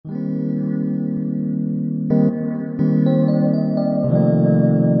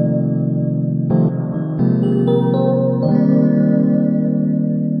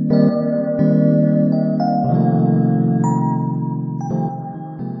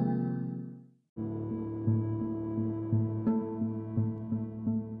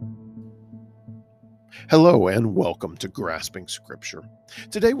Hello and welcome to Grasping Scripture.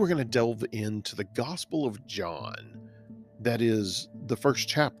 Today we're going to delve into the Gospel of John. That is the first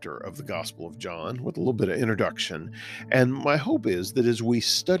chapter of the Gospel of John with a little bit of introduction. And my hope is that as we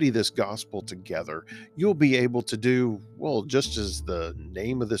study this gospel together, you'll be able to do, well, just as the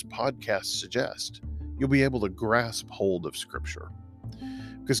name of this podcast suggests, you'll be able to grasp hold of Scripture.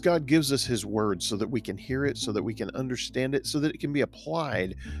 Because God gives us His Word so that we can hear it, so that we can understand it, so that it can be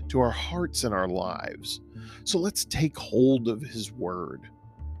applied to our hearts and our lives. So let's take hold of His Word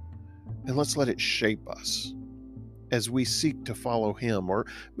and let's let it shape us as we seek to follow Him. Or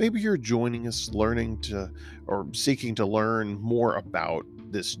maybe you're joining us learning to or seeking to learn more about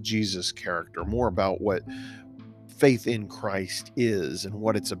this Jesus character, more about what faith in Christ is and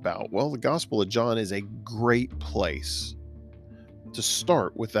what it's about. Well, the Gospel of John is a great place to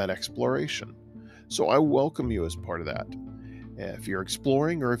start with that exploration. So I welcome you as part of that. If you're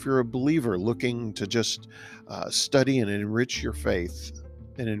exploring or if you're a believer looking to just study and enrich your faith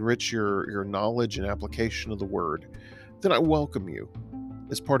and enrich your knowledge and application of the Word, then I welcome you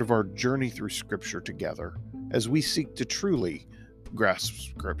as part of our journey through Scripture together as we seek to truly grasp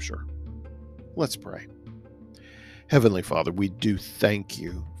Scripture. Let's pray. Heavenly Father, we do thank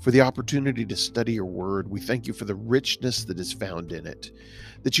you for the opportunity to study your word. We thank you for the richness that is found in it,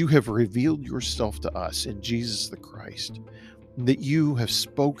 that you have revealed yourself to us in Jesus the Christ, that you have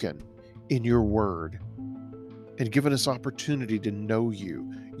spoken in your word and given us opportunity to know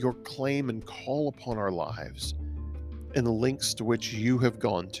you, your claim and call upon our lives, and the lengths to which you have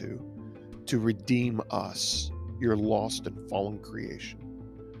gone to redeem us, your lost and fallen creation.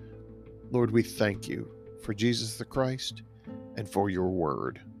 Lord, we thank you for Jesus the Christ and for your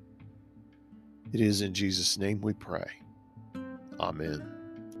word. It is in Jesus' name we pray. Amen.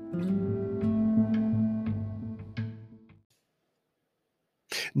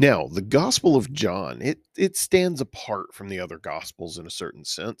 Now, the Gospel of John, it stands apart from the other Gospels in a certain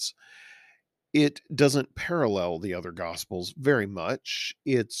sense. It doesn't parallel the other Gospels very much.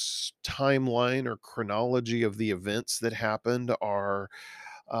 Its timeline or chronology of the events that happened are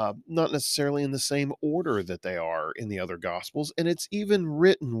not necessarily in the same order that they are in the other Gospels, and it's even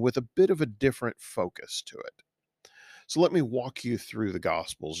written with a bit of a different focus to it. So let me walk you through the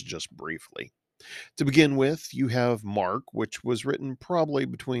Gospels just briefly. To begin with, you have Mark, which was written probably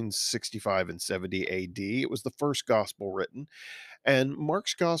between 65 and 70 AD. It was the first gospel written. And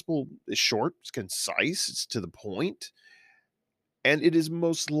Mark's gospel is short, it's concise, it's to the point, and it is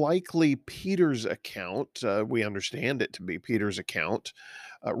most likely Peter's account. We understand it to be Peter's account,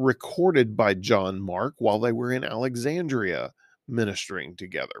 recorded by John Mark while they were in Alexandria ministering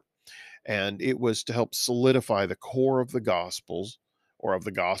together. And it was to help solidify the core of the Gospels or of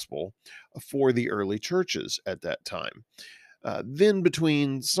the gospel for the early churches at that time. Then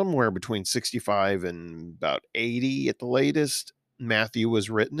somewhere between 65 and about 80 at the latest, Matthew was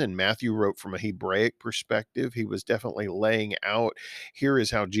written, and Matthew wrote from a Hebraic perspective. He was definitely laying out, here is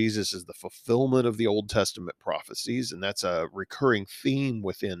how Jesus is the fulfillment of the Old Testament prophecies, and that's a recurring theme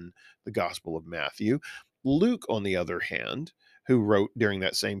within the Gospel of Matthew. Luke, on the other hand, who wrote during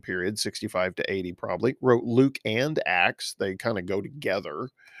that same period, 65 to 80 probably, wrote Luke and Acts. They kind of go together,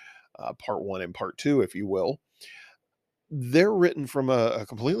 part one and part two, if you will. They're written from a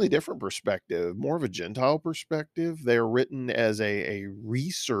completely different perspective, more of a Gentile perspective. They're written as a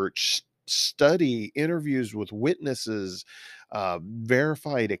research study, interviews with witnesses,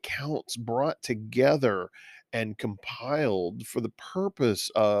 verified accounts brought together and compiled for the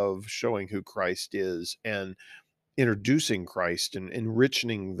purpose of showing who Christ is and introducing Christ and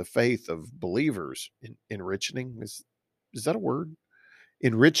enriching the faith of believers. Enriching is that a word?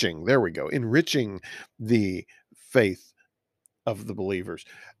 Enriching. There we go. Enriching the faith of the believers.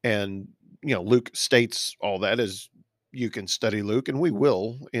 And, Luke states all that as you can study Luke, and we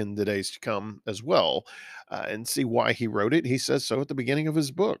will in the days to come as well, and see why he wrote it. He says so at the beginning of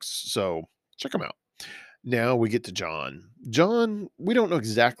his books. So check them out. Now we get to John. John, we don't know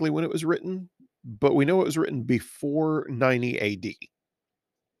exactly when it was written, but we know it was written before 90 AD.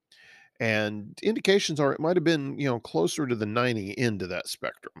 And indications are it might have been, closer to the 90 end of that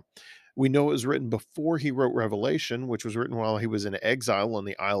spectrum. We know it was written before he wrote Revelation, which was written while he was in exile on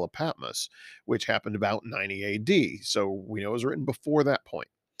the Isle of Patmos, which happened about 90 AD. So we know it was written before that point.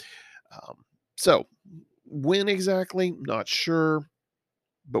 So when exactly, not sure,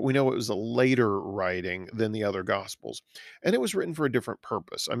 but we know it was a later writing than the other Gospels. And it was written for a different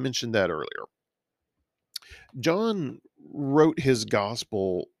purpose. I mentioned that earlier. John wrote his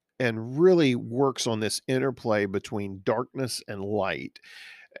Gospel and really works on this interplay between darkness and light.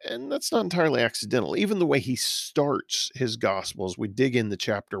 And that's not entirely accidental. Even the way he starts his gospels, we dig into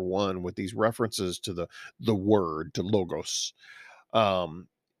chapter 1 with these references to the word, to logos. Um,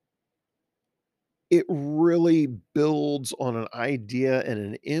 it really builds on an idea and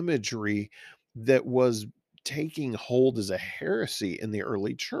an imagery that was taking hold as a heresy in the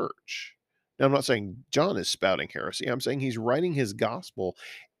early church. Now, I'm not saying John is spouting heresy. I'm saying he's writing his gospel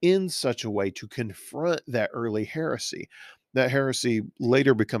in such a way to confront that early heresy. That heresy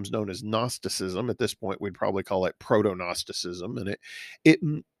later becomes known as Gnosticism. At this point, we'd probably call it proto-Gnosticism, and it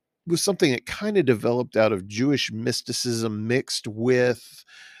was something that kind of developed out of Jewish mysticism mixed with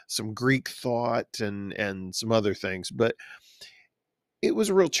some Greek thought and some other things, but it was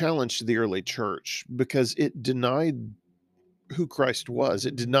a real challenge to the early church because it denied who Christ was.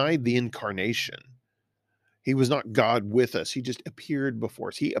 It denied the incarnation. He was not God with us. He just appeared before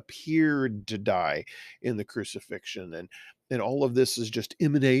us. He appeared to die in the crucifixion, and all of this is just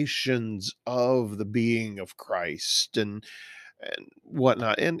emanations of the being of Christ and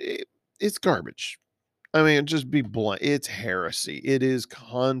whatnot. And it's garbage. I mean, just be blunt. It's heresy. It is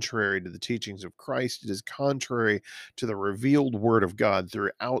contrary to the teachings of Christ. It is contrary to the revealed word of God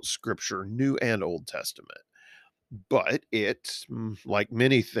throughout Scripture, New and Old Testament. But it, like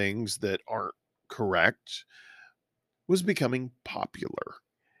many things that aren't correct, was becoming popular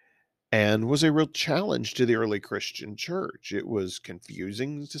and was a real challenge to the early Christian church. It was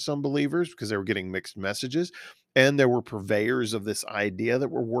confusing to some believers because they were getting mixed messages, and there were purveyors of this idea that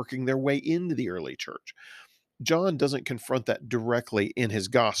were working their way into the early church. John doesn't confront that directly in his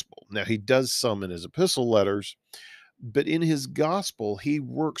gospel. Now, he does some in his epistle letters, but in his gospel, he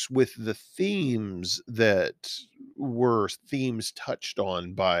works with the themes that were themes touched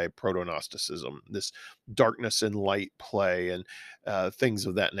on by proto Gnosticism, this darkness and light play, and things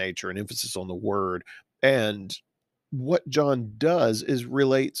of that nature, and emphasis on the word. And what John does is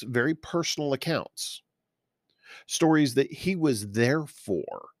relates very personal accounts, stories that he was there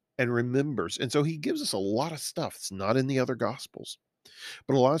for and remembers. And so he gives us a lot of stuff that's not in the other gospels,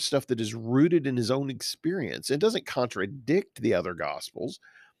 but a lot of stuff that is rooted in his own experience. It doesn't contradict the other gospels,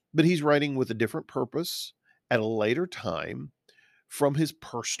 but he's writing with a different purpose at a later time from his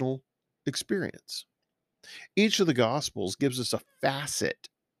personal experience. Each of the gospels gives us a facet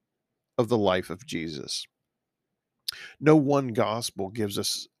of the life of Jesus. No one gospel gives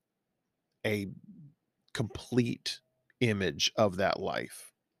us a complete image of that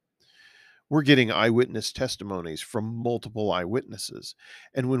life. We're getting eyewitness testimonies from multiple eyewitnesses.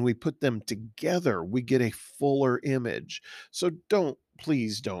 And when we put them together, we get a fuller image. So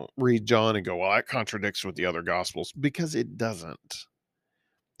please don't read John and go, well, that contradicts with the other gospels, because it doesn't.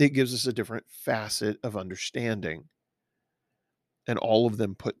 It gives us a different facet of understanding. And all of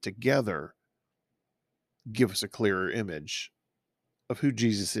them put together give us a clearer image of who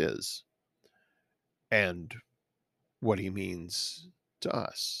Jesus is and what he means to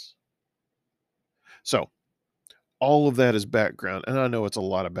us. So, all of that is background, and I know it's a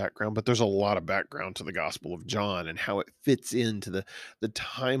lot of background, but there's a lot of background to the Gospel of John and how it fits into the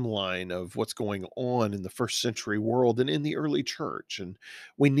timeline of what's going on in the first century world and in the early church, and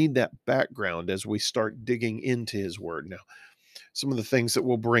we need that background as we start digging into his word. Now, some of the things that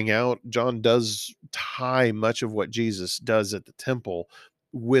we'll bring out, John does tie much of what Jesus does at the temple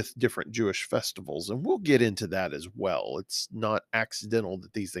with different Jewish festivals, and we'll get into that as well. It's not accidental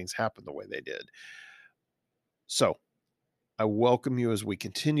that these things happen the way they did. So, I welcome you as we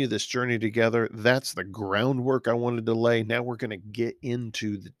continue this journey together. That's the groundwork I wanted to lay. Now we're going to get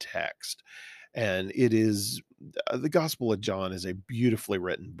into the text. And it is the Gospel of John is a beautifully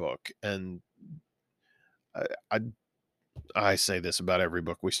written book. And I, I, I say this about every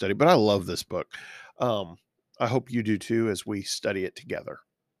book we study, but I love this book. Um, I hope you do too as we study it together.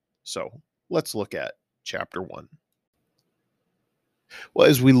 So let's look at chapter 1. Well,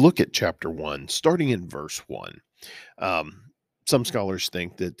 as we look at chapter 1, starting in verse 1, um, some scholars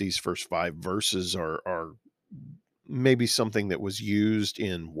think that these first 5 verses are maybe something that was used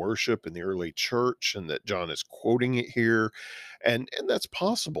in worship in the early church, and that John is quoting it here, and that's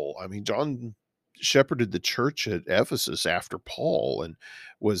possible. I mean, John shepherded the church at Ephesus after Paul, and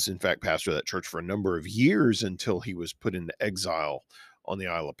was in fact pastor of that church for a number of years until he was put into exile on the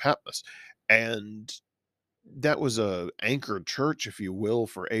Isle of Patmos. And that was a anchored church, if you will,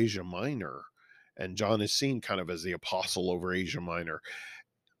 for Asia Minor. And John is seen kind of as the apostle over Asia Minor.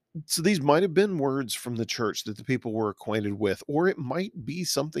 So these might have been words from the church that the people were acquainted with, or it might be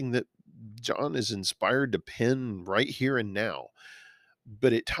something that John is inspired to pen right here and now.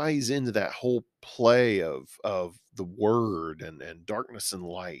 But it ties into that whole play of the word and darkness and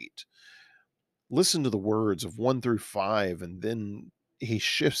light. Listen to the words of 1 through 5, and then he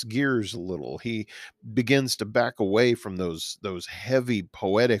shifts gears a little. He begins to back away from those heavy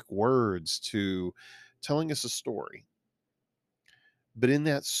poetic words to telling us a story. But in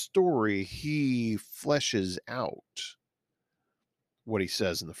that story, he fleshes out what he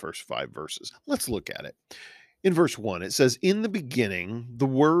says in the first 5 verses. Let's look at it. In verse 1, it says, "In the beginning, the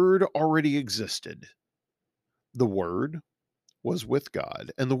Word already existed. The Word was with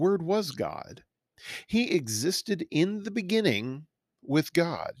God, and the Word was God. He existed in the beginning with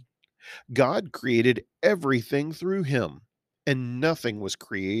God. God created everything through him, and nothing was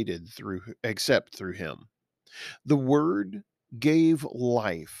created except through him. The Word gave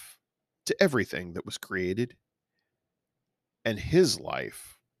life to everything that was created, and his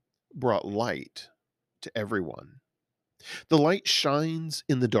life brought light to everyone. The light shines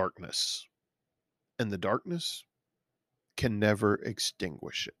in the darkness, and the darkness can never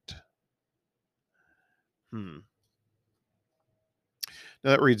extinguish it." Hmm.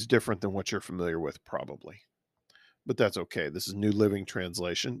 Now that reads different than what you're familiar with, probably, but that's okay. This is New Living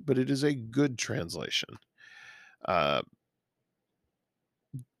Translation, but it is a good translation. Uh,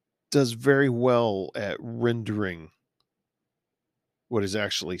 does very well at rendering what is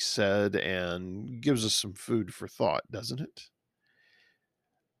actually said and gives us some food for thought, doesn't it?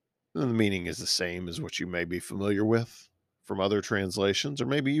 And the meaning is the same as what you may be familiar with from other translations, or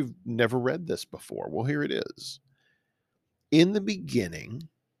maybe you've never read this before. Well, here it is. In the beginning,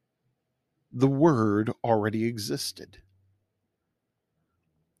 the Word already existed.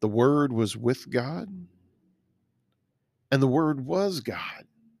 The Word was with God, and the Word was God.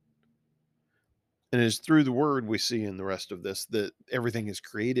 And it is through the Word we see in the rest of this that everything is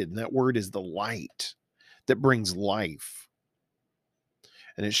created, and that Word is the light that brings life.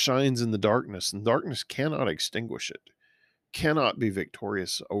 And it shines in the darkness, and darkness cannot extinguish it, cannot be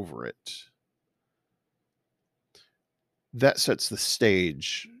victorious over it. That sets the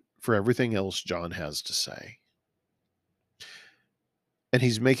stage for everything else John has to say. And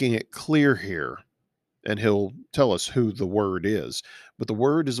he's making it clear here, and he'll tell us who the Word is. But the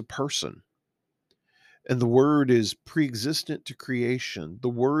Word is a person, and the Word is pre-existent to creation. The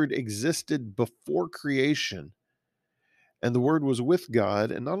Word existed before creation, and the Word was with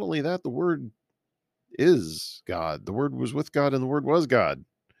God. And not only that, the Word is God. The Word was with God, and the Word was God.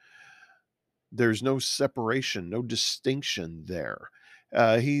 There's no separation, no distinction there.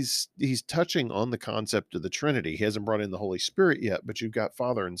 He's touching on the concept of the Trinity. He hasn't brought in the Holy Spirit yet, but you've got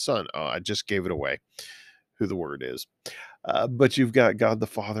Father and Son. Oh, I just gave it away, who the Word is. But you've got God the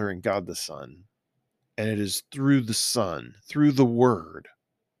Father and God the Son. And it is through the Son, through the Word,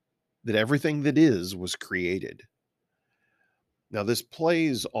 that everything that is was created. Now, this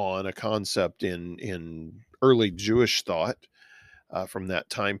plays on a concept in early Jewish thought from that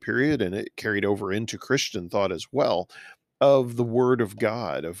time period, and it carried over into Christian thought as well, of the Word of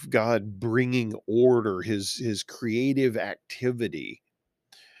God bringing order, his creative activity,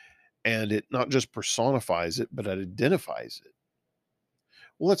 and it not just personifies it, but it identifies it.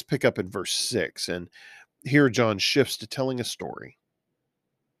 Well, let's pick up in verse 6, and here John shifts to telling a story.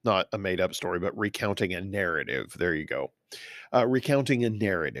 Not a made up story, but recounting a narrative. There you go. Recounting a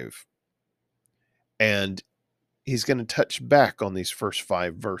narrative. And he's going to touch back on these first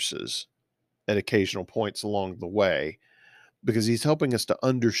 5 verses at occasional points along the way, because he's helping us to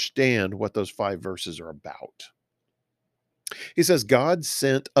understand what those 5 verses are about. He says, God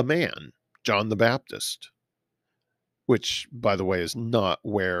sent a man, John the Baptist, which, by the way, is not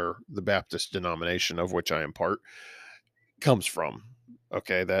where the Baptist denomination, of which I am part, comes from.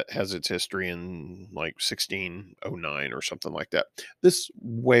 Okay, that has its history in like 1609 or something like that. This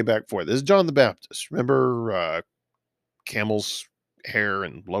way back before. This is John the Baptist. Remember camel's hair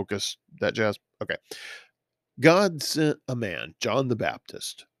and locust, that jazz? Okay. God sent a man, John the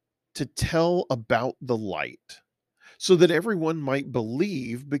Baptist, to tell about the light so that everyone might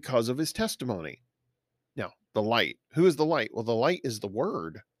believe because of his testimony. Now, the light. Who is the light? Well, the light is the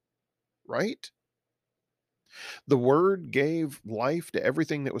Word, right? The Word gave life to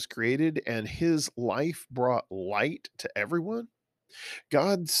everything that was created, and his life brought light to everyone.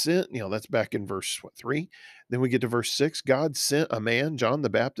 God sent, that's back in verse 3. Then we get to verse 6. God sent a man, John the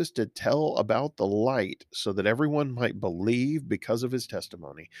Baptist, to tell about the light so that everyone might believe because of his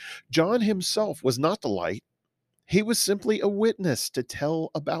testimony. John himself was not the light. He was simply a witness to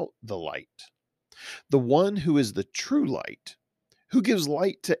tell about the light. The one who is the true light, who gives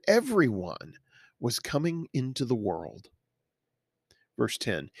light to everyone, was coming into the world. Verse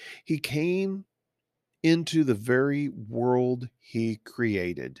 10, he came into the very world he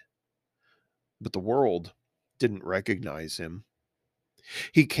created, but the world didn't recognize him.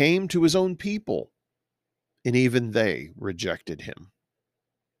 He came to his own people, and even they rejected him.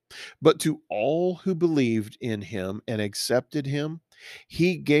 But to all who believed in him and accepted him,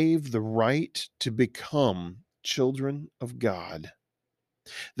 he gave the right to become children of God.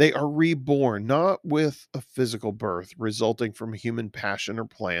 They are reborn not with a physical birth resulting from human passion or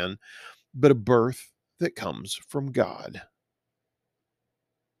plan, but a birth that comes from God.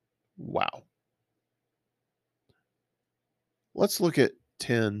 Wow. Let's look at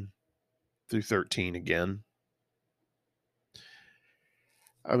 10 through 13 again.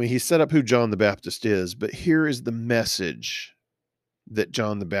 I mean, he set up who John the Baptist is, but here is the message that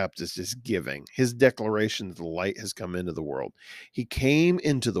John the Baptist is giving. His declaration that the light has come into the world. He came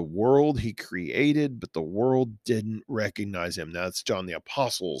into the world he created, but the world didn't recognize him. Now, that's John the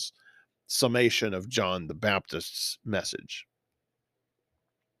Apostle's summation of John the Baptist's message.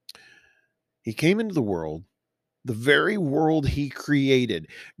 He came into the world, the very world he created.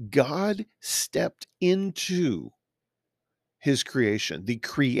 God stepped into his creation. The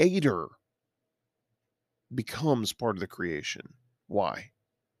creator becomes part of the creation. Why?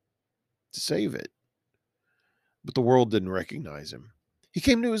 To save it. But the world didn't recognize him. He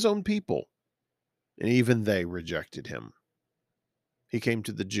came to his own people, and even they rejected him. He came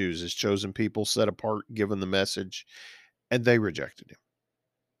to the Jews, his chosen people, set apart, given the message, and they rejected him.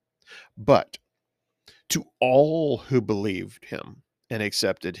 But to all who believed him and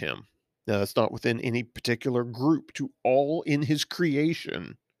accepted him, now that's not within any particular group, to all in his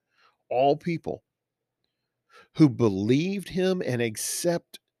creation, all people who believed him and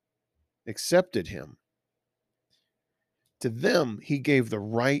accepted him, to them he gave the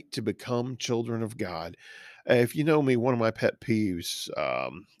right to become children of God. If you know me, one of my pet peeves,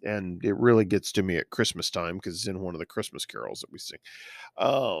 and it really gets to me at Christmas time because it's in one of the Christmas carols that we sing.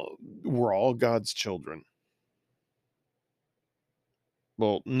 Uh, we're all God's children.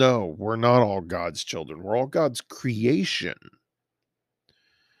 Well, no, we're not all God's children. We're all God's creation.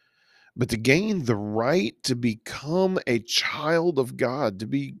 But to gain the right to become a child of God,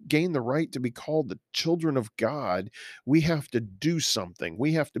 gain the right to be called the children of God, we have to do something.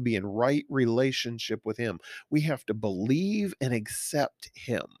 We have to be in right relationship with him. We have to believe and accept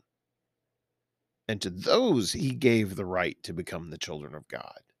him. And to those he gave the right to become the children of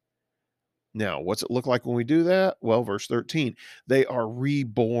God. Now, what's it look like when we do that? Well, verse 13, they are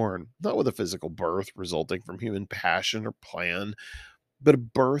reborn, not with a physical birth resulting from human passion or plan, but a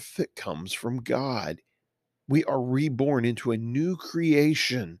birth that comes from God. We are reborn into a new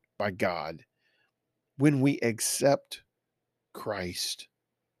creation by God when we accept Christ,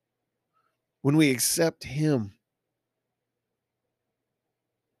 when we accept him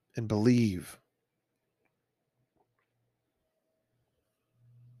and believe.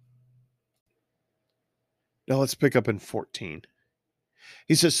 Now let's pick up in 14.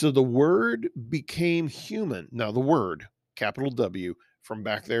 He says, so the word became human. Now, the word, capital W, from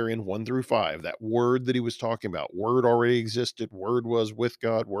back there in 1 through 5, that word that he was talking about, word already existed, word was with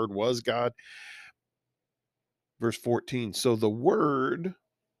God, word was God. Verse 14, so the word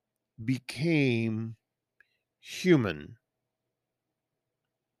became human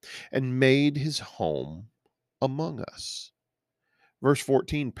and made his home among us. Verse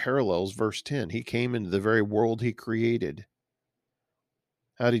 14 parallels verse 10. He came into the very world he created.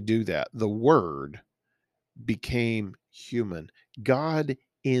 How did he do that? The word became human, God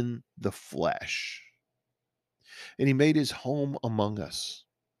in the flesh, and he made his home among us.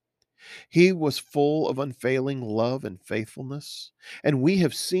 He was full of unfailing love and faithfulness, and we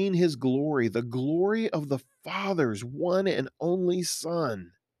have seen his glory, the glory of the Father's one and only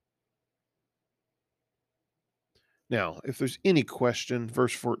Son. Now, if there's any question,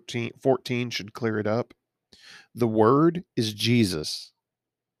 verse 14 should clear it up. The Word is Jesus.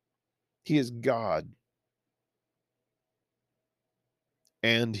 He is God,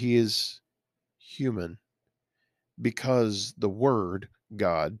 and he is human because the Word,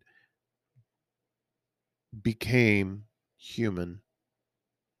 God, became human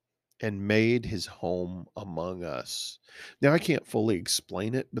and made his home among us. Now, I can't fully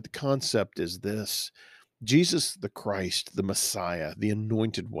explain it, but the concept is this: Jesus the Christ, the Messiah, the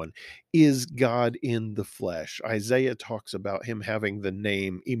anointed one, is God in the flesh. Isaiah talks about him having the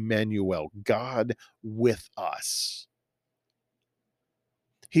name Emmanuel, God with us.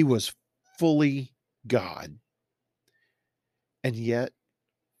 He was fully God and yet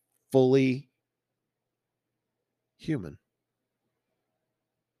fully human,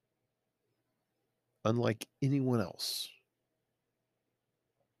 unlike anyone else.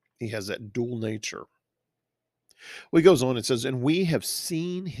 He has that dual nature. Well, he goes on and says, and we have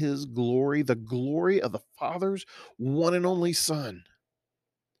seen his glory, the glory of the Father's one and only Son.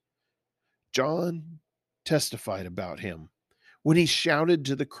 John testified about him. when he shouted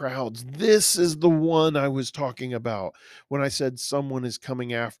to the crowds, "This is the one I was talking about when I said someone is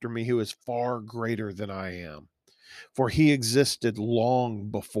coming after me who is far greater than I am, for he existed long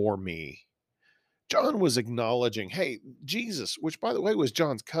before me." John was acknowledging, hey, Jesus, which by the way was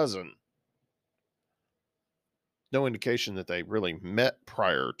John's cousin, no indication that they really met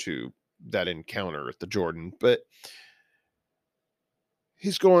prior to that encounter at the Jordan, but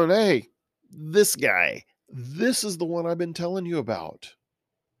he's going, hey, this guy, this is the one I've been telling you about.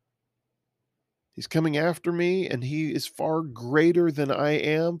 He's coming after me, and he is far greater than I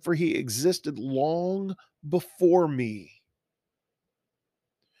am, for he existed long before me.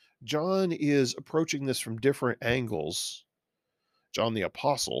 John is approaching this from different angles. John the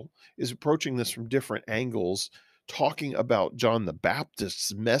Apostle is approaching this from different angles, talking about John the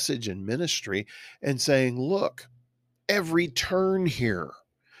Baptist's message and ministry and saying, look, every turn here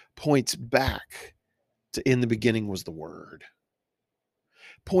points back to in the beginning was the Word,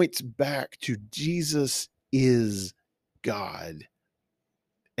 points back to Jesus is God,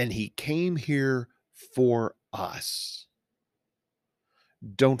 and he came here for us.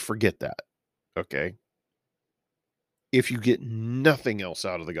 Don't forget that, okay? If you get nothing else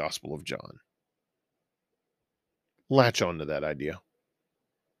out of the Gospel of John, latch on to that idea.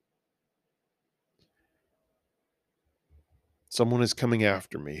 Someone is coming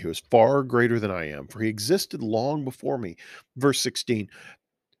after me who is far greater than I am, for he existed long before me. Verse 16,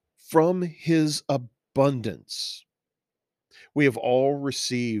 from his abundance, we have all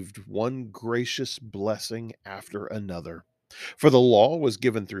received one gracious blessing after another. For the law was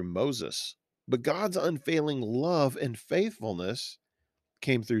given through Moses, but God's unfailing love and faithfulness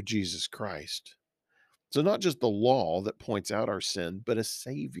came through Jesus Christ. So, not just the law that points out our sin, but a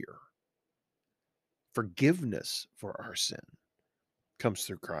Savior. Forgiveness for our sin comes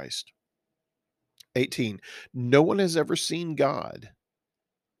through Christ. 18, no one has ever seen God,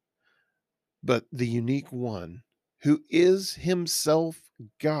 but the unique one who is himself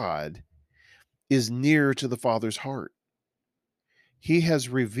God is near to the Father's heart. He has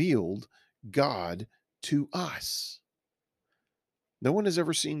revealed God to us. No one has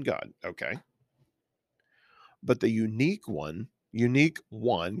ever seen God, okay? But the unique one,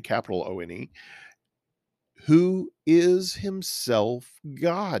 capital O-N-E, who is himself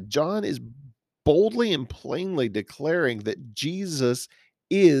God. John is boldly and plainly declaring that Jesus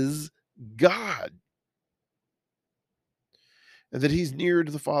is God and that he's near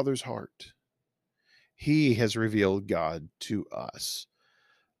to the Father's heart. He has revealed God to us.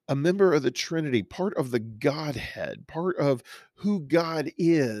 A member of the Trinity, part of the Godhead, part of who God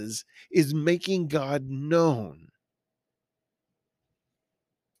is making God known.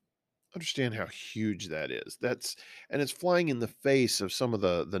 Understand how huge that is. And it's flying in the face of some of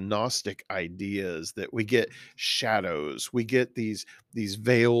the Gnostic ideas that we get shadows, we get these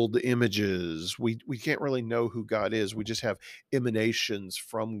veiled images. We can't really know who God is. We just have emanations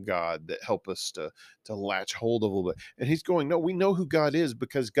from God that help us to latch hold of a little bit. And he's going, no, we know who God is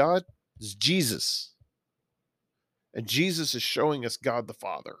because God is Jesus. And Jesus is showing us God the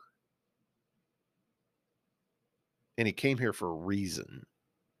Father. And he came here for a reason.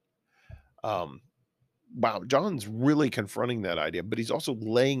 Um, wow, John's really confronting that idea, but he's also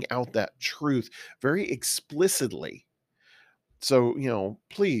laying out that truth very explicitly. So,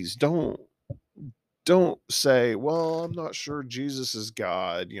 please don't say, well, I'm not sure Jesus is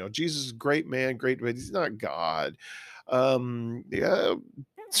God. Jesus is a great man, great, but he's not God. Yeah,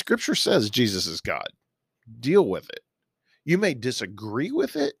 scripture says Jesus is God. Deal with it. You may disagree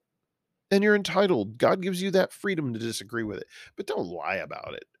with it, and you're entitled. God gives you that freedom to disagree with it, but don't lie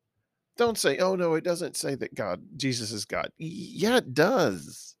about it. Don't say, oh, no, it doesn't say that Jesus is God. Yeah, it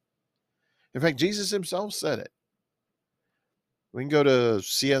does. In fact, Jesus himself said it. We can go to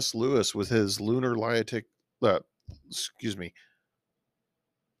C.S. Lewis with his uh, excuse me,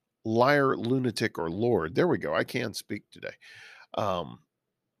 liar, lunatic, or Lord. There we go. I can speak today. Um,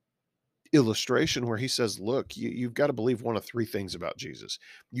 illustration where he says, look, you've got to believe one of three things about Jesus.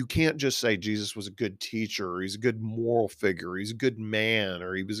 You can't just say Jesus was a good teacher, or he's a good moral figure, he's a good man,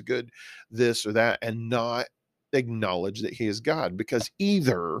 or he was a good this or that, and not acknowledge that he is God, because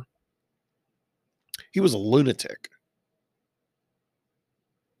either he was a lunatic,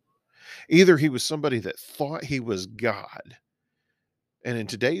 either he was somebody that thought he was God. And in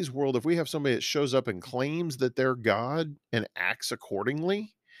today's world, if we have somebody that shows up and claims that they're God and acts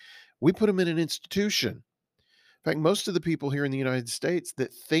accordingly, we put them in an institution. In fact, most of the people here in the United States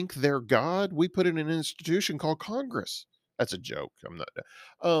that think they're God, we put in an institution called Congress. That's a joke. I'm not.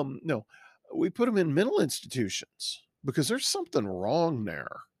 No, we put them in mental institutions because there's something wrong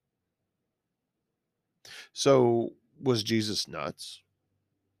there. So Was Jesus nuts?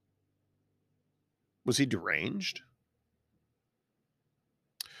 Was he deranged?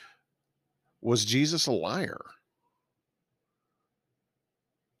 Was Jesus a liar?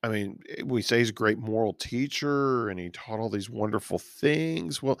 I mean, we say he's a great moral teacher and he taught all these wonderful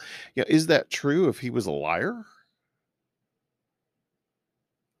things. Well, yeah, is that true if he was a liar?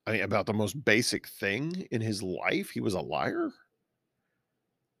 I mean, about the most basic thing in his life, he was a liar?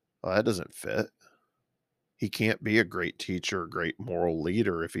 Well, that doesn't fit. He can't be a great teacher, a great moral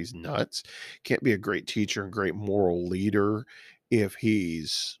leader if he's nuts. Can't be a great teacher and great moral leader if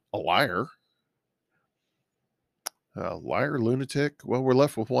he's a liar. Liar, lunatic. Well, we're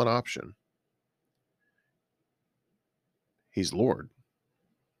left with one option. He's Lord.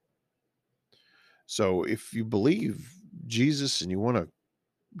 So if you believe Jesus and you want to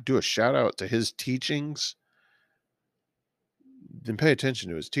do a shout out to his teachings, then pay attention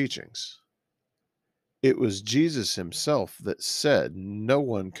to his teachings. It was Jesus himself that said, "No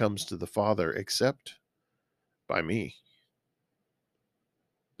one comes to the Father except by me."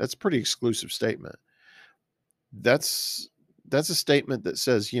 That's a pretty exclusive statement. That's a statement that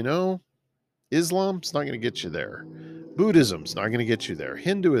says, Islam's not going to get you there. Buddhism's not going to get you there.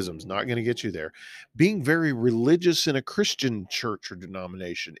 Hinduism's not going to get you there. Being very religious in a Christian church or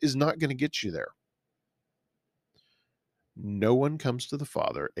denomination is not going to get you there. No one comes to the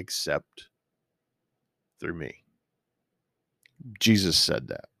Father except through me. Jesus said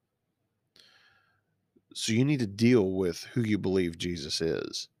that. So you need to deal with who you believe Jesus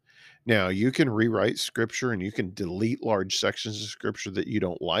is. Now, you can rewrite scripture and you can delete large sections of scripture that you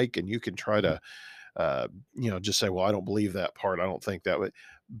don't like, and you can try to, just say, well, I don't believe that part. I don't think that way.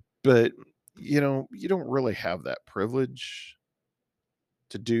 But, you don't really have that privilege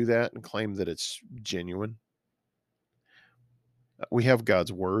to do that and claim that it's genuine. We have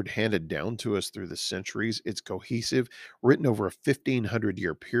God's word handed down to us through the centuries. It's cohesive, written over a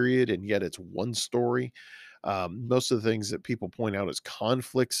 1,500-year period, and yet it's one story. Most of the things that people point out as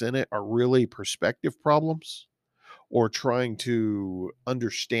conflicts in it are really perspective problems or trying to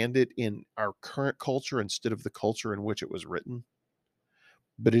understand it in our current culture instead of the culture in which it was written.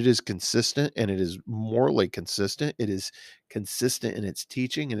 But it is consistent and it is morally consistent. It is consistent in its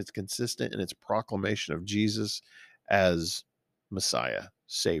teaching and it's consistent in its proclamation of Jesus as Messiah,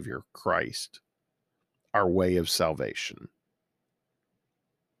 Savior, Christ, our way of salvation.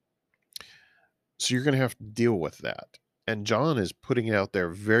 So you're going to have to deal with that. And John is putting it out there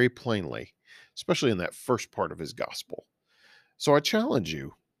very plainly, especially in that first part of his gospel. So I challenge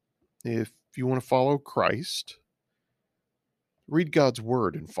you, if you want to follow Christ, read God's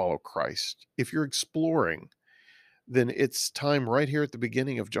word and follow Christ. If you're exploring, then it's time right here at the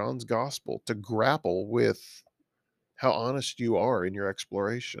beginning of John's gospel to grapple with how honest you are in your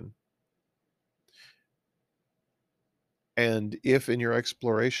exploration. And if in your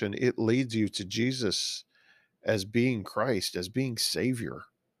exploration it leads you to Jesus as being Christ, as being Savior,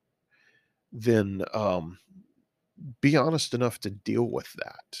 then be honest enough to deal with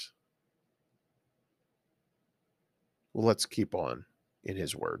that. Well, let's keep on in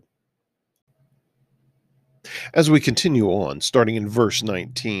his word. As we continue on, starting in verse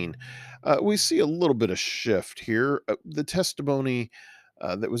 19, we see a little bit of shift here. The testimony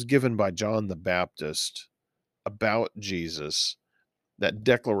that was given by John the Baptist about Jesus, that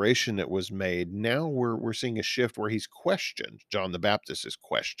declaration that was made, now we're seeing a shift where he's questioned. John the Baptist is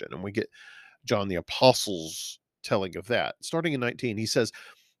questioned, and we get John the Apostle's telling of that. Starting in 19, he says,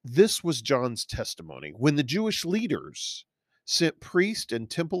 "This was John's testimony when the Jewish leaders sent priest and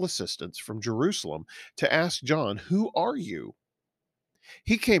temple assistants from Jerusalem to ask John, 'Who are you?'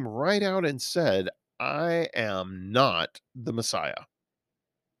 He came right out and said, 'I am not the Messiah.'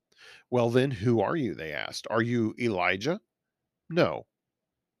 'Well, then, who are you?' they asked. 'Are you Elijah?' 'No,'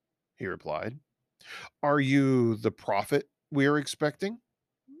 he replied. 'Are you the prophet we are expecting?'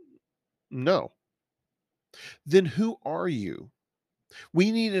 'No.' 'Then who are you?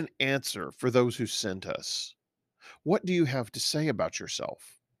 We need an answer for those who sent us. What do you have to say about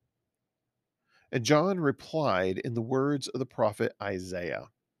yourself?' And John replied in the words of the prophet Isaiah,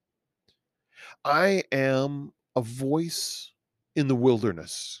 'I am a voice in the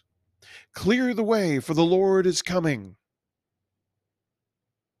wilderness. Clear the way, for the Lord is coming.'"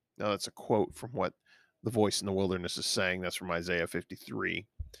 Now, that's a quote from what the voice in the wilderness is saying. That's from Isaiah 53,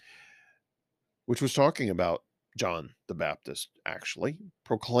 which was talking about John the Baptist, actually,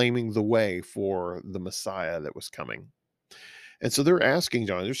 proclaiming the way for the Messiah that was coming. And so they're asking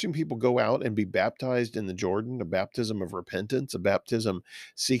John, there's some people go out and be baptized in the Jordan, a baptism of repentance, a baptism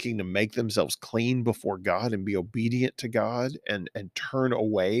seeking to make themselves clean before God and be obedient to God and turn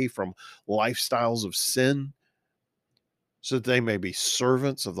away from lifestyles of sin. so that they may be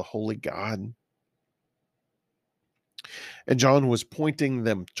servants of the holy God. And John was pointing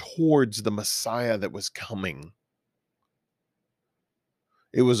them towards the Messiah that was coming.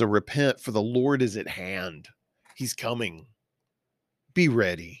 It was a repent, for the Lord is at hand. He's coming. Be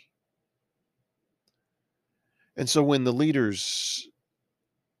ready. And so when the leaders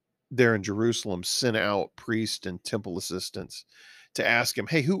there in Jerusalem sent out priests and temple assistants to ask him,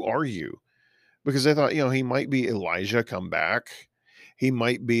 "Hey, who are you?" Because they thought, he might be Elijah come back. He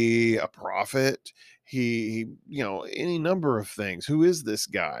might be a prophet. Any number of things. Who is this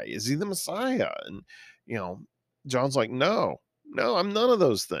guy? Is he the Messiah? And, you know, John's like, no, I'm none of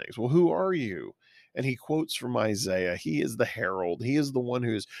those things. Well, who are you? And he quotes from Isaiah. He is the herald. He is the one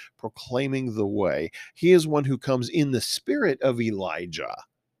who is proclaiming the way. He is one who comes in the spirit of Elijah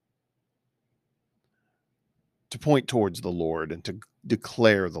to point towards the Lord and to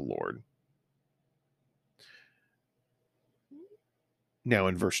declare the Lord. Now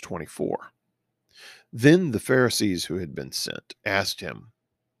in verse 24, then the Pharisees who had been sent asked him,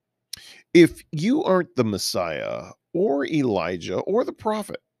 "If you aren't the Messiah or Elijah or the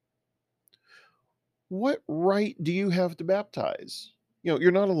prophet, what right do you have to baptize?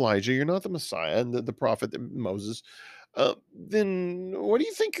 You're not Elijah, you're not the Messiah and the prophet Moses. Then what do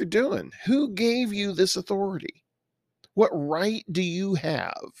you think you're doing? Who gave you this authority? What right do you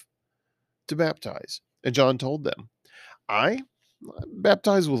have to baptize?" And John told them, I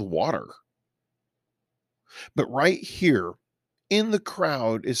baptize with water. But right here in the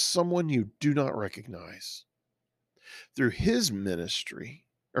crowd is someone you do not recognize. Through his ministry,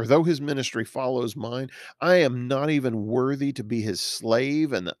 or though his ministry follows mine, I am not even worthy to be his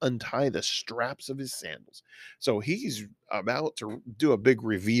slave and untie the straps of his sandals. So he's about to do a big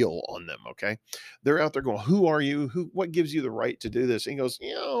reveal on them, okay? They're out there going, "Who are you? What gives you the right to do this?" And he goes,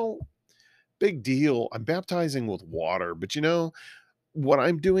 big deal. I'm baptizing with water, but what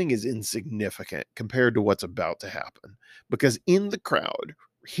I'm doing is insignificant compared to what's about to happen. Because in the crowd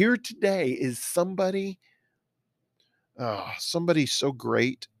here today is somebody so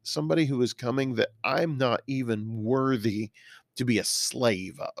great, somebody who is coming that I'm not even worthy to be a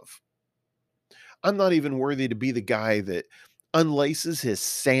slave of. I'm not even worthy to be the guy that unlaces his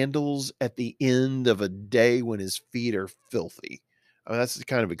sandals at the end of a day when his feet are filthy. I mean, that's the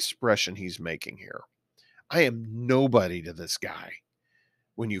kind of expression he's making here. I am nobody to this guy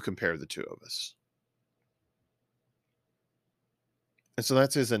when you compare the two of us. And so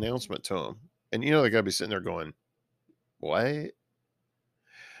that's his announcement to him. And they got to be sitting there going, what?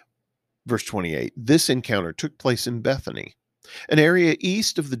 Verse 28, this encounter took place in Bethany, an area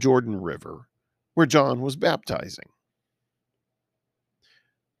east of the Jordan River where John was baptizing.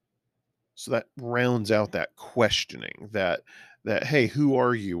 So that rounds out that questioning that, hey, who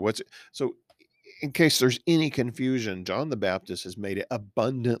are you? What's it? So in case there's any confusion, John the Baptist has made it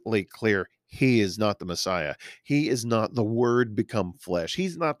abundantly clear he is not the Messiah. He is not the Word become flesh.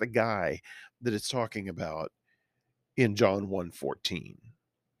 He's not the guy that it's talking about in John 1:14.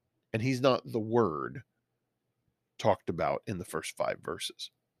 And he's not the Word talked about in the first 5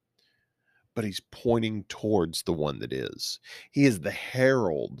 verses. But he's pointing towards the one that is. He is the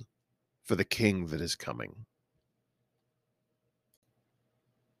herald for the king that is coming.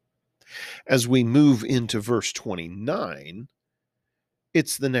 As we move into verse 29,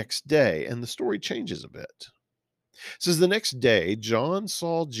 it's the next day, and the story changes a bit. It says, the next day, John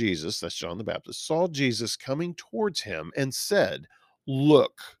saw Jesus, that's John the Baptist, saw Jesus coming towards him and said,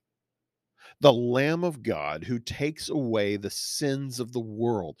 "Look, the Lamb of God who takes away the sins of the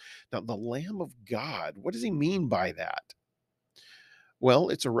world." Now, the Lamb of God, what does he mean by that? Well,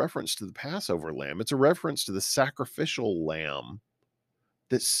 it's a reference to the Passover lamb. It's a reference to the sacrificial lamb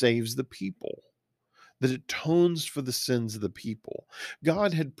that saves the people, that atones for the sins of the people.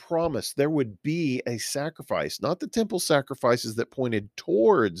 God had promised there would be a sacrifice, not the temple sacrifices that pointed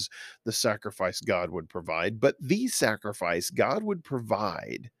towards the sacrifice God would provide, but the sacrifice God would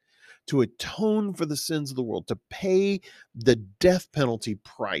provide to atone for the sins of the world, to pay the death penalty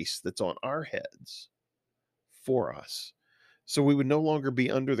price that's on our heads for us. So we would no longer be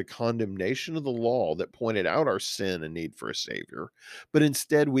under the condemnation of the law that pointed out our sin and need for a Savior, but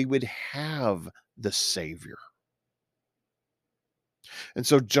instead we would have the Savior. And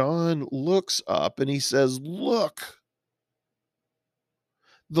so John looks up and he says, "Look,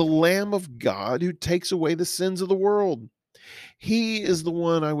 the Lamb of God who takes away the sins of the world. He is the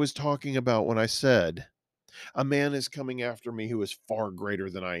one I was talking about when I said, 'A man is coming after me who is far greater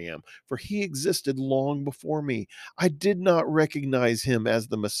than I am, for he existed long before me. I did not recognize him as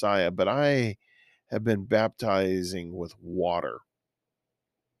the Messiah, but I have been baptizing with water.'"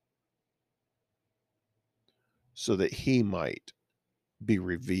 so that he might be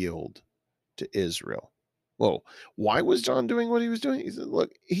revealed to Israel. Well, why was John doing what he was doing? He said,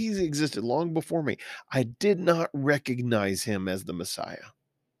 look, he's existed long before me. I did not recognize him as the Messiah,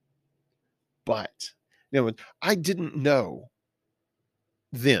 but I didn't know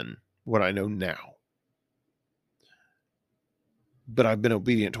then what I know now. But I've been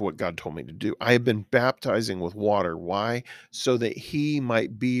obedient to what God told me to do. I have been baptizing with water. Why? So that he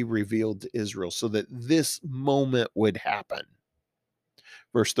might be revealed to Israel, so that this moment would happen.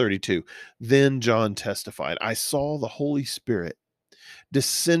 Verse 32, then John testified, I saw the Holy Spirit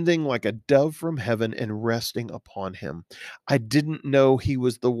descending like a dove from heaven and resting upon him. I didn't know he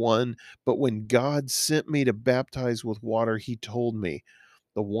was the one, but when God sent me to baptize with water, he told me,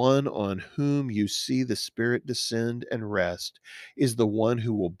 the one on whom you see the Spirit descend and rest is the one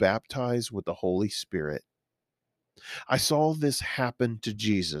who will baptize with the Holy Spirit. I saw this happen to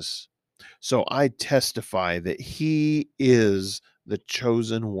Jesus, so I testify that he is the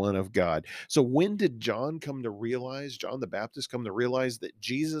chosen one of God. So when did John the Baptist come to realize that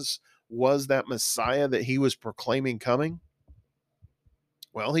Jesus was that Messiah that he was proclaiming coming?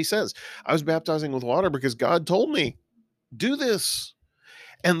 Well, he says, I was baptizing with water because God told me, do this.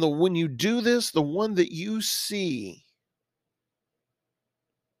 And when you do this, the one that you see,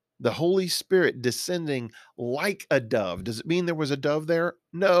 the Holy Spirit descending like a dove. Does it mean there was a dove there?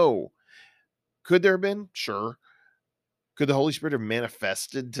 No. Could there have been? Sure. Could the Holy Spirit have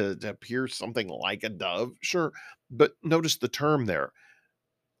manifested to appear something like a dove? Sure. But notice the term there.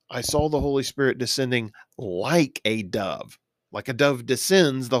 I saw the Holy Spirit descending like a dove. Like a dove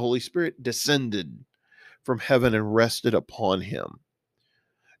descends, the Holy Spirit descended from heaven and rested upon him.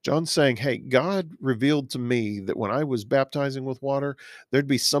 John's saying, hey, God revealed to me that when I was baptizing with water, there'd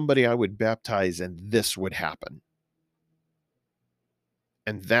be somebody I would baptize and this would happen.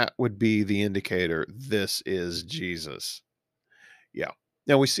 And that would be the indicator this is Jesus. Yeah.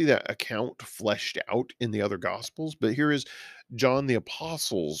 Now we see that account fleshed out in the other gospels, but here is John the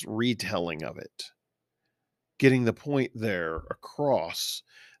Apostle's retelling of it, getting the point there across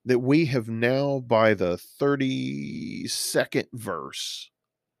that we have now, by the 32nd verse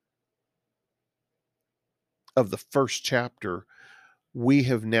of the first chapter, we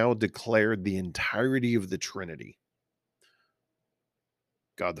have now declared the entirety of the Trinity: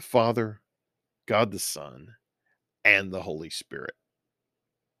 God the Father, God the Son, and the Holy Spirit.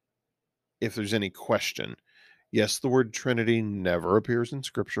 If there's any question, yes, the word Trinity never appears in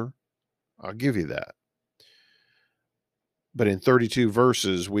Scripture. I'll give you that. But in 32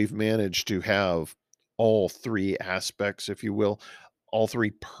 verses, we've managed to have all three aspects, if you will, all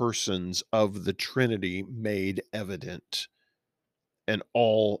three persons of the Trinity made evident, and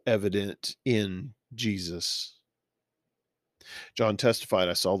all evident in Jesus. John testified,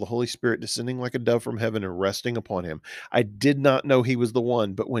 I saw the Holy Spirit descending like a dove from heaven and resting upon him. I did not know he was the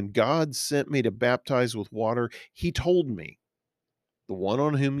one, but when God sent me to baptize with water, he told me, the one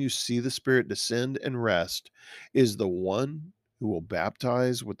on whom you see the Spirit descend and rest is the one who will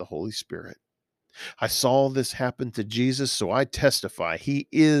baptize with the Holy Spirit. I saw this happen to Jesus, so I testify he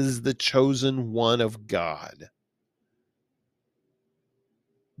is the chosen one of God.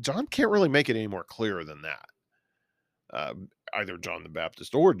 John can't really make it any more clear than that. Either John the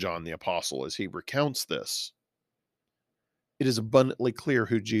Baptist or John the Apostle, as he recounts this. It is abundantly clear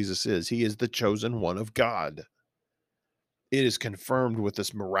who Jesus is. He is the chosen one of God. It is confirmed with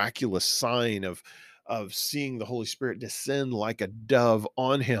this miraculous sign of seeing the Holy Spirit descend like a dove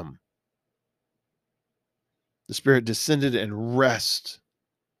on him. The Spirit descended and rest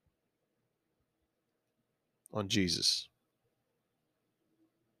on Jesus.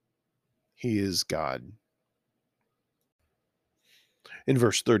 He is God. In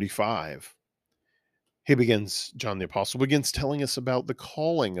verse 35, John the Apostle begins telling us about the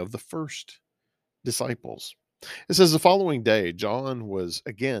calling of the first disciples. It says, the following day, John was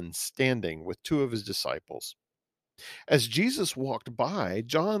again standing with two of his disciples. As Jesus walked by,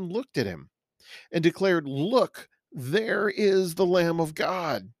 John looked at him and declared, look, there is the Lamb of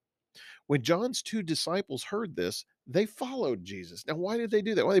God. When John's two disciples heard this, they followed Jesus. Now, why did they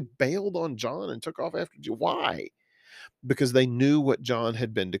do that? Well, they bailed on John and took off after Jesus. Why? Because they knew what John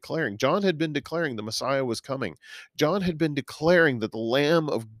had been declaring. John had been declaring the Messiah was coming. John had been declaring that the Lamb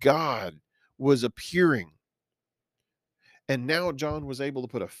of God was appearing. And now John was able to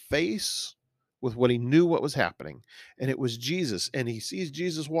put a face with what he knew what was happening. And it was Jesus. And he sees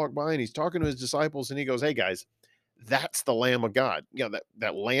Jesus walk by and he's talking to his disciples and he goes, hey guys, that's the Lamb of God. You know,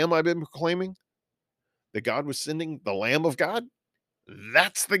 that Lamb I've been proclaiming, that God was sending, the Lamb of God,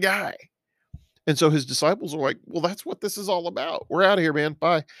 that's the guy. And so his disciples are like, well, that's what this is all about. We're out of here, man.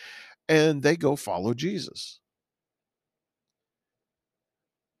 Bye. And they go follow Jesus.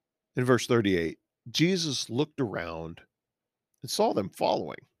 In verse 38, Jesus looked around and saw them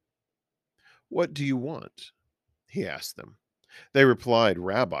following. "What do you want?" he asked them. They replied,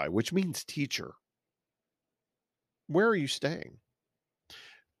 "Rabbi," which means teacher. "Where are you staying?"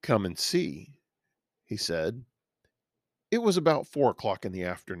 "Come and see," he said. It was about 4 o'clock in the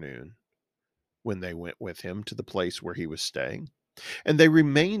afternoon when they went with him to the place where he was staying, and they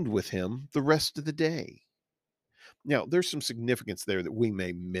remained with him the rest of the day. Now, there's some significance there that we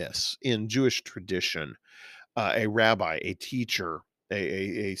may miss. In Jewish tradition, a rabbi, a teacher,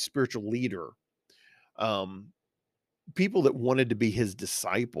 a spiritual leader, um, people that wanted to be his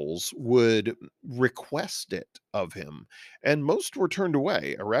disciples would request it of him, and most were turned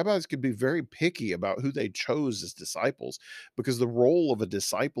away. Rabbis could be very picky about who they chose as disciples, because the role of a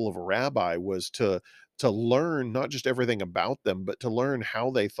disciple of a rabbi was to learn not just everything about them, but to learn how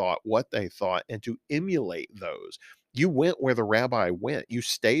they thought, what they thought, and to emulate those. You went where the rabbi went. You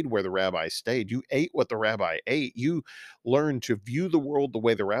stayed where the rabbi stayed. You ate what the rabbi ate. You learned to view the world the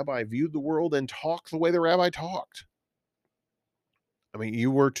way the rabbi viewed the world and talk the way the rabbi talked. I mean,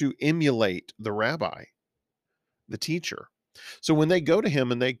 you were to emulate the rabbi, the teacher. So when they go to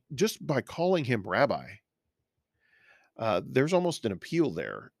him and they just by calling him rabbi, there's almost an appeal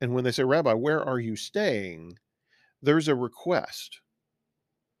there. And when they say, "Rabbi, where are you staying?" there's a request.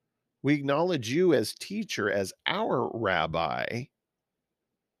 We acknowledge you as teacher, as our rabbi.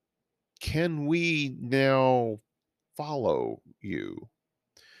 Can we now follow you?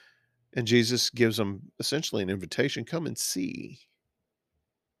 And Jesus gives them essentially an invitation, come and see.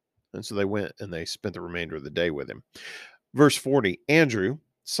 And so they went and they spent the remainder of the day with him. Verse 40, Andrew,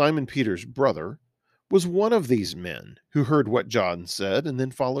 Simon Peter's brother, was one of these men who heard what John said and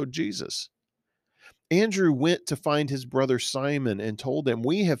then followed Jesus. Andrew went to find his brother Simon and told him,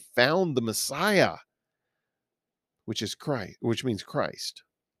 "We have found the Messiah," which is Christ, which means Christ.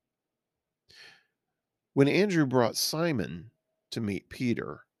 When Andrew brought Simon to meet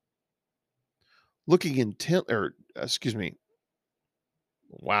Peter, looking intent, or excuse me,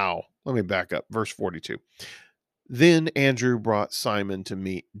 wow, let me back up. Verse 42. Then Andrew brought Simon to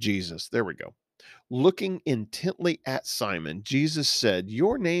meet Jesus. There we go. Looking intently at Simon, Jesus said,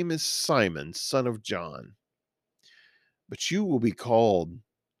 "Your name is Simon, son of John, but you will be called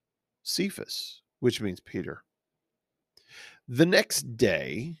Cephas," which means Peter. The next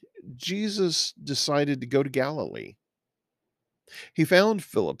day, Jesus decided to go to Galilee. He found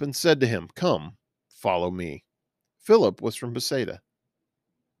Philip and said to him, "Come, follow me." Philip was from Bethsaida,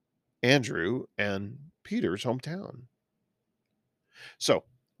 Andrew and Peter's hometown. So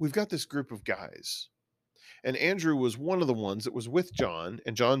we've got this group of guys. And Andrew was one of the ones that was with John.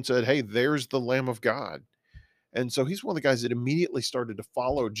 And John said, "Hey, there's the Lamb of God." And so he's one of the guys that immediately started to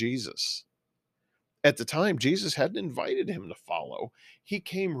follow Jesus. At the time, Jesus hadn't invited him to follow, he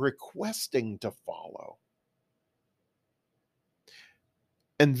came requesting to follow.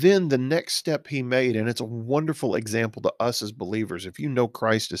 And then the next step he made, and it's a wonderful example to us as believers. If you know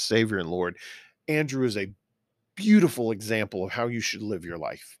Christ as Savior and Lord, Andrew is a beautiful example of how you should live your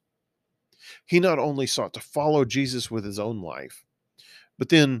life. He not only sought to follow Jesus with his own life, but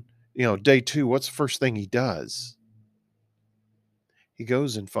then, day two, what's the first thing he does? He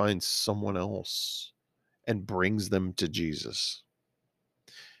goes and finds someone else and brings them to Jesus.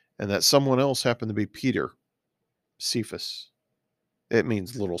 And that someone else happened to be Peter, Cephas. It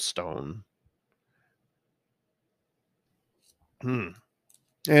means little stone. And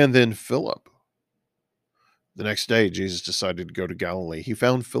then Philip. The next day, Jesus decided to go to Galilee. He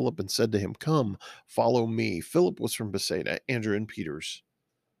found Philip and said to him, "Come, follow me." Philip was from Bethsaida, Andrew and Peter's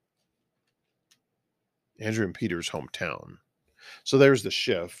hometown. So there's the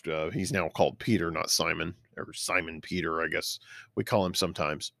shift. He's now called Peter, not Simon, or Simon Peter, I guess we call him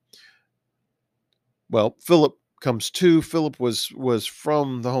sometimes. Well, Philip comes too. Philip was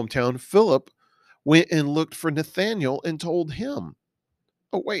from the hometown. Philip went and looked for Nathanael and told him,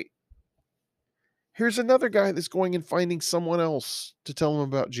 "Oh, wait, here's another guy that's going and finding someone else to tell him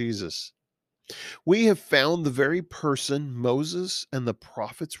about Jesus. We have found the very person Moses and the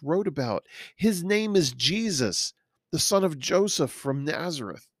prophets wrote about. His name is Jesus, the son of Joseph from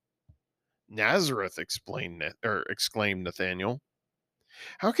Nazareth." "Nazareth," exclaimed Nathanael.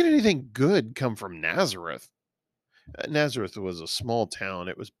 "How can anything good come from Nazareth?" Nazareth was a small town.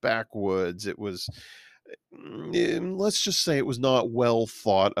 It was backwoods. It was, let's just say, it was not well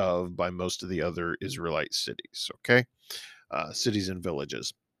thought of by most of the other Israelite cities. Okay, cities and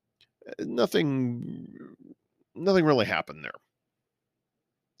villages. Nothing, nothing really happened there.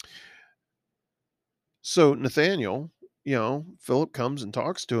 So Nathaniel, Philip comes and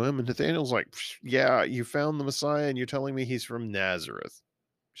talks to him, and Nathaniel's like, "Yeah, you found the Messiah, and you're telling me he's from Nazareth."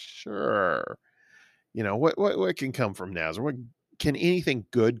 Sure. What can come from Nazareth? Can anything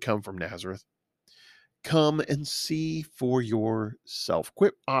good come from Nazareth? Come and see for yourself.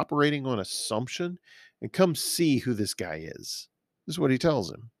 Quit operating on assumption and come see who this guy is. This is what he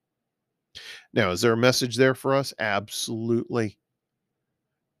tells him. Now, is there a message there for us? Absolutely.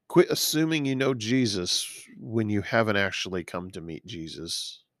 Quit assuming you know Jesus when you haven't actually come to meet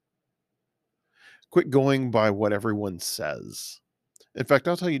Jesus. Quit going by what everyone says. In fact,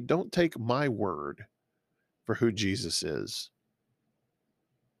 I'll tell you, don't take my word for who Jesus is.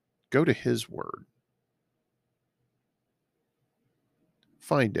 Go to his word.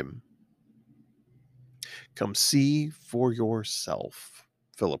 Find him. Come see for yourself,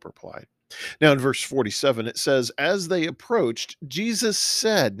 Philip replied. Now, in verse 47, it says, as they approached, Jesus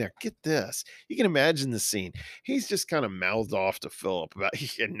said, now get this, you can imagine the scene. He's just kind of mouthed off to Philip about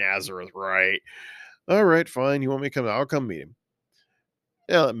Nazareth, right? All right, fine. You want me to come? I'll come meet him.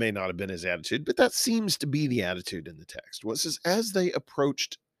 Now, it may not have been his attitude, but that seems to be the attitude in the text. Well, it says, as they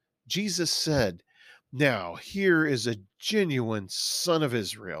approached, Jesus said, now here is a genuine son of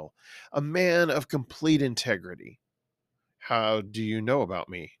Israel, a man of complete integrity. How do you know about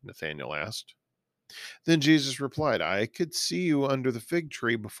me? Nathanael asked. Then Jesus replied, I could see you under the fig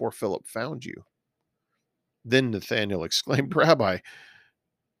tree before Philip found you. Then Nathanael exclaimed, Rabbi,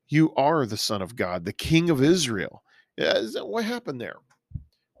 you are the Son of God, the King of Israel. What happened there?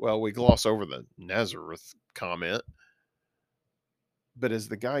 Well, we gloss over the Nazareth comment. But as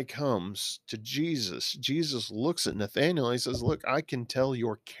the guy comes to Jesus, Jesus looks at Nathanael and he says, look, I can tell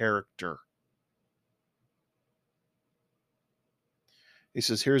your character. He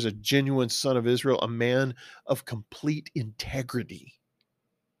says, here's a genuine son of Israel, a man of complete integrity.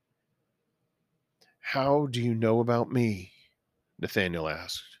 How do you know about me? Nathanael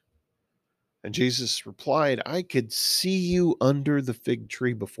asked. And Jesus replied, I could see you under the fig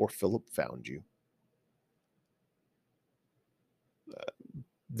tree before Philip found you.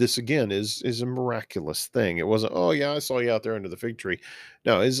 This again is a miraculous thing. It wasn't, oh yeah, I saw you out there under the fig tree.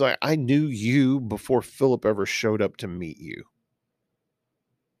 No, it's like I knew you before Philip ever showed up to meet you.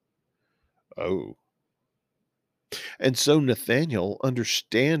 Oh. And so Nathanael,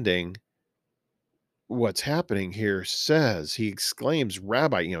 understanding what's happening here, says, he exclaims,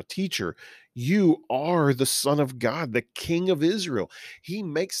 Rabbi, teacher, you are the Son of God, the King of Israel. He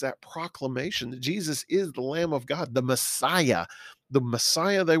makes that proclamation that Jesus is the Lamb of God, the Messiah. The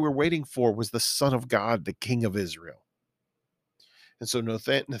Messiah they were waiting for was the Son of God, the King of Israel. And so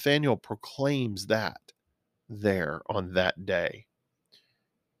Nathanael proclaims that there on that day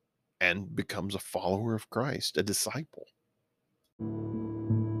and becomes a follower of Christ, a disciple.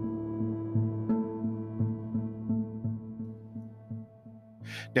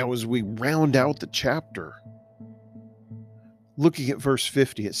 Now, as we round out the chapter, looking at verse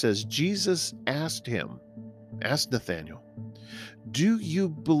 50, it says, Jesus asked Nathanael, do you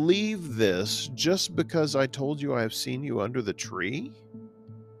believe this just because I told you I have seen you under the tree?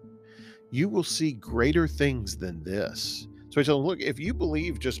 You will see greater things than this. So I told him, look, if you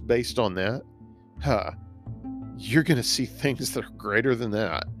believe just based on that, you're going to see things that are greater than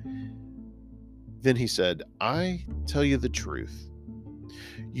that. Then he said, I tell you the truth.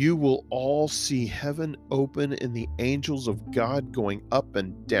 You will all see heaven open and the angels of God going up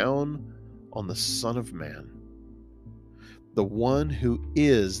and down on the Son of Man, the one who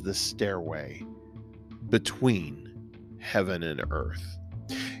is the stairway between heaven and earth.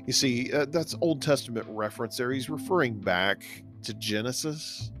 You see, that's Old Testament reference there. He's referring back to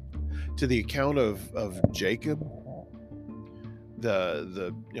Genesis, to the account of Jacob,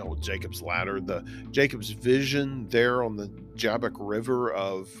 the Jacob's ladder, Jacob's vision there on the Jabbok River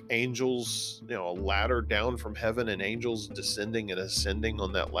of angels, a ladder down from heaven and angels descending and ascending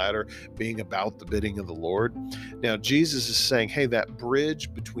on that ladder, being about the bidding of the Lord. Now Jesus is saying, hey, that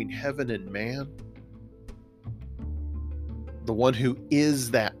bridge between heaven and man, the one who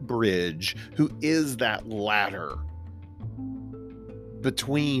is that bridge, who is that ladder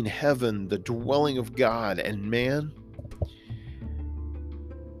between heaven, the dwelling of God, and man,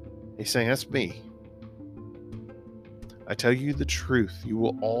 he's saying, that's me. I tell you the truth, you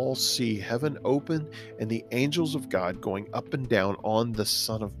will all see heaven open and the angels of God going up and down on the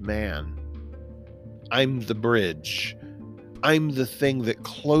Son of Man. I'm the bridge. I'm the thing that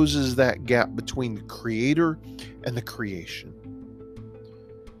closes that gap between the Creator and the creation.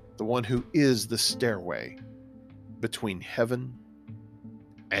 The one who is the stairway between heaven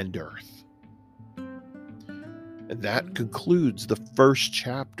and earth. And that concludes the first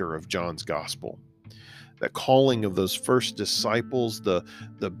chapter of John's Gospel. that calling of those first disciples, the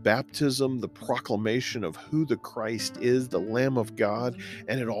baptism, the proclamation of who the Christ is, the Lamb of God,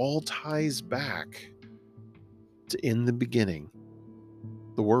 and it all ties back to in the beginning.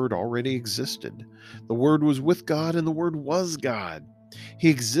 The Word already existed. The Word was with God, and the Word was God. He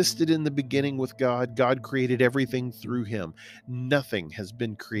existed in the beginning with God. God created everything through him. Nothing has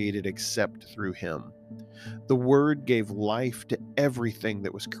been created except through him. The Word gave life to everything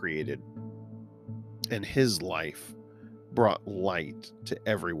that was created, and his life brought light to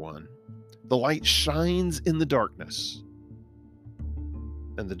everyone. The light shines in the darkness,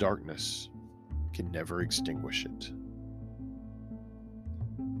 and the darkness can never extinguish it.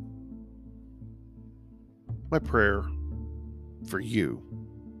 My prayer for you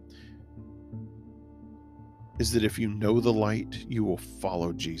is that if you know the light, you will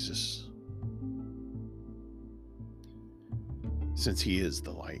follow Jesus, since he is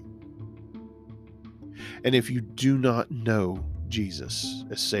the light. And if you do not know Jesus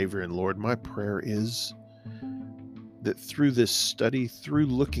as Savior and Lord, my prayer is that through this study, through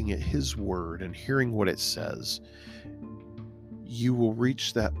looking at his word and hearing what it says, you will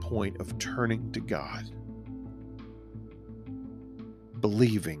reach that point of turning to God,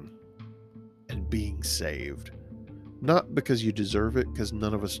 believing and being saved. Not because you deserve it, because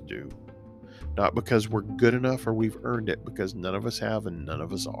none of us do. Not because we're good enough or we've earned it, because none of us have and none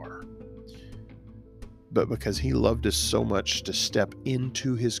of us are. But because he loved us so much to step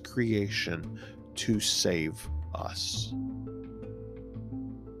into his creation to save us.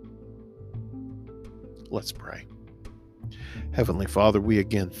 Let's pray. Heavenly Father, we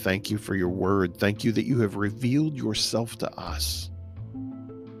again thank you for your word. Thank you that you have revealed yourself to us.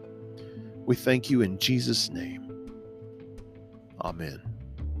 We thank you in Jesus' name. Amen.